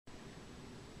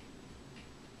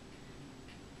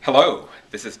Hello,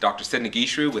 this is Dr. Sidney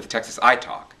Gishru with Texas Eye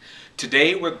Talk.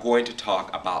 Today we're going to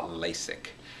talk about LASIK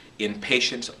in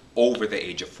patients over the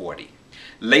age of 40.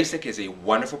 LASIK is a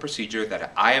wonderful procedure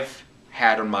that I have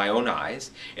had on my own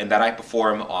eyes and that I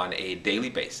perform on a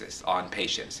daily basis on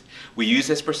patients. We use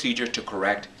this procedure to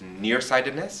correct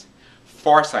nearsightedness,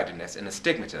 farsightedness, and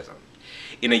astigmatism.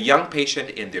 In a young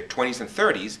patient in their 20s and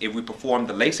 30s, if we perform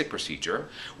the LASIK procedure,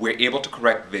 we're able to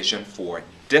correct vision for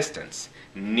distance,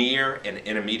 near and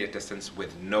intermediate distance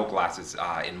with no glasses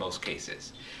in most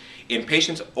cases. In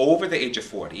patients over the age of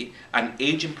 40, an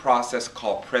aging process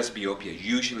called presbyopia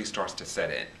usually starts to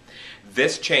set in.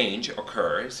 This change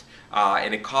occurs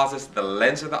and it causes the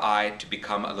lens of the eye to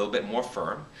become a little bit more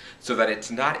firm so that it's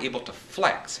not able to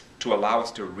flex to allow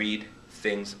us to read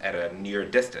things at a near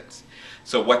distance.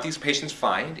 So what these patients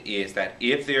find is that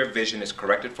if their vision is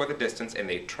corrected for the distance and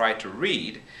they try to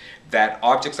read, that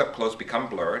objects up close become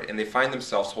blurred and they find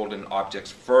themselves holding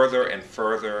objects further and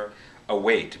further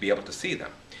away to be able to see them.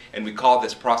 And we call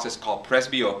this process called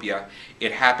presbyopia.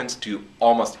 It happens to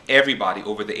almost everybody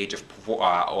over the age of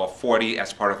 40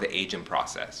 as part of the aging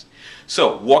process.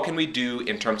 So what can we do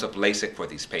in terms of LASIK for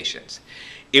these patients?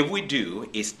 If we do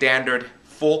a standard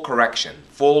full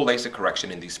LASIK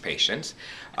correction in these patients,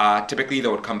 typically they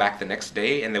would come back the next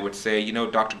day and they would say, you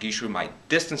know, Dr. Gishru, my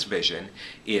distance vision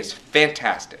is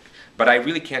fantastic, but I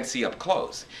really can't see up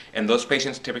close. And those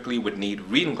patients typically would need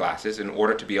reading glasses in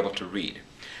order to be able to read.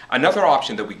 Another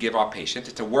option that we give our patients,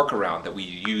 it's a workaround that we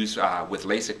use with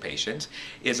LASIK patients,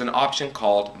 is an option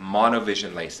called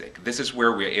monovision LASIK. This is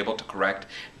where we're able to correct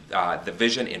the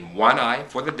vision in one eye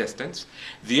for the distance.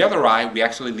 The other eye, we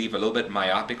actually leave a little bit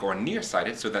myopic or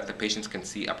nearsighted so that the patients can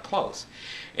see up close.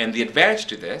 And the advantage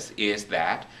to this is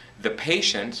that the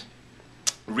patients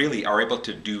really are able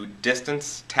to do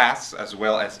distance tasks as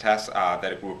well as tasks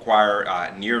that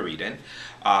require near reading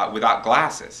without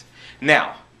glasses.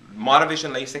 Now,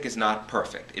 monovision LASIK is not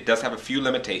perfect. It does have a few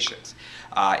limitations.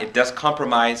 It does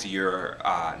compromise your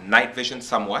night vision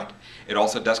somewhat. It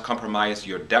also does compromise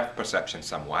your depth perception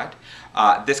somewhat.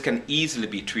 This can easily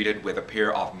be treated with a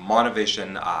pair of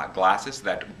monovision glasses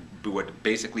that would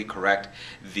basically correct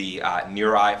the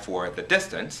near eye for the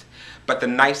distance. But the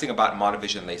nice thing about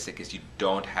monovision LASIK is you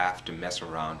don't have to mess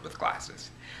around with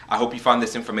glasses. I hope you found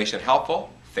this information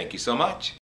helpful. Thank you so much.